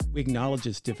We acknowledge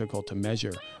it's difficult to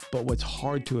measure, but what's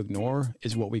hard to ignore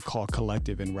is what we call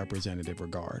collective and representative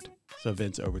regard. So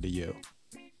Vince, over to you.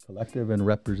 Collective and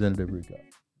representative regard.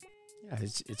 Yeah,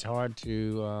 it's hard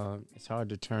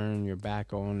to turn your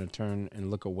back on or turn and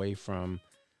look away from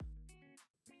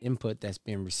input that's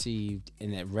being received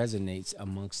and that resonates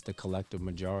amongst the collective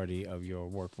majority of your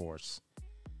workforce.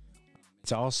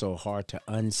 It's also hard to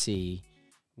unsee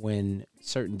when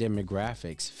certain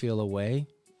demographics feel a way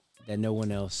that no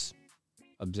one else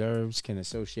observes, can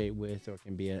associate with, or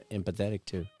can be empathetic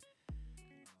to.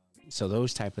 So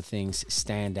those type of things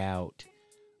stand out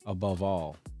above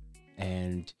all.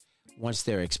 And once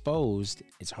they're exposed,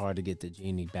 it's hard to get the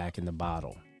genie back in the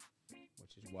bottle,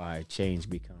 which is why change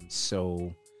becomes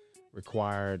so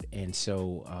required and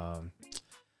so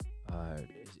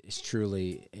it's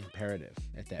truly imperative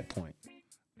at that point.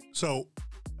 So,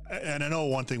 and I know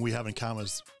one thing we have in common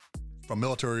is from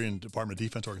military and Department of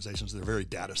Defense organizations, they're very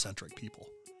data-centric people.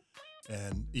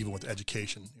 And even with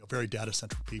education, very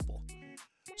data-centric people.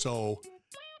 So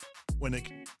when they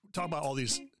talk about all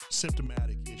these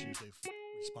symptomatic issues they've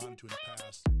responded to in the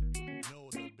past, I know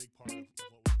it's a big part of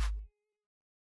what